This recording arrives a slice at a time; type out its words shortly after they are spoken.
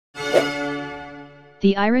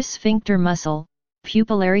The iris sphincter muscle,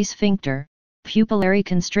 pupillary sphincter, pupillary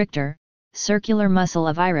constrictor, circular muscle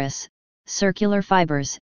of iris, circular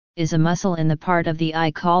fibers, is a muscle in the part of the eye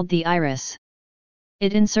called the iris.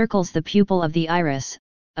 It encircles the pupil of the iris,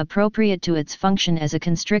 appropriate to its function as a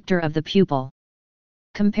constrictor of the pupil.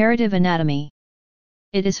 Comparative anatomy.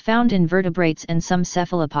 It is found in vertebrates and some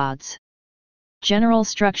cephalopods. General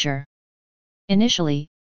structure. Initially,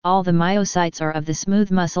 all the myocytes are of the smooth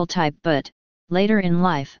muscle type, but, later in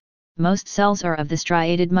life, most cells are of the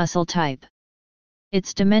striated muscle type.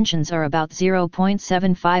 Its dimensions are about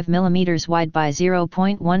 0.75 mm wide by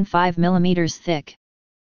 0.15 mm thick.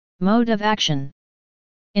 Mode of action.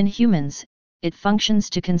 In humans, it functions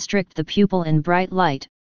to constrict the pupil in bright light,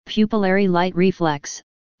 pupillary light reflex,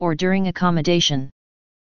 or during accommodation.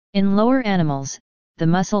 In lower animals, the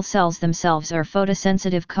muscle cells themselves are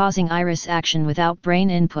photosensitive, causing iris action without brain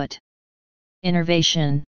input.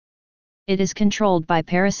 Innervation. It is controlled by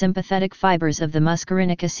parasympathetic fibers of the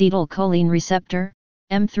muscarinic acetylcholine receptor,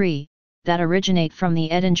 M3, that originate from the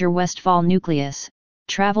Edinger-Westphal nucleus,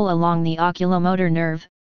 travel along the oculomotor nerve,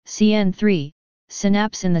 CN3,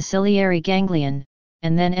 synapse in the ciliary ganglion,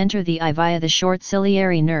 and then enter the eye via the short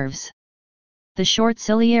ciliary nerves. The short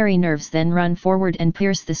ciliary nerves then run forward and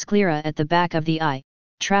pierce the sclera at the back of the eye,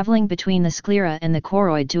 traveling between the sclera and the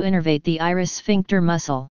choroid to innervate the iris sphincter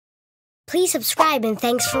muscle. Please subscribe and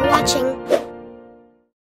thanks for watching.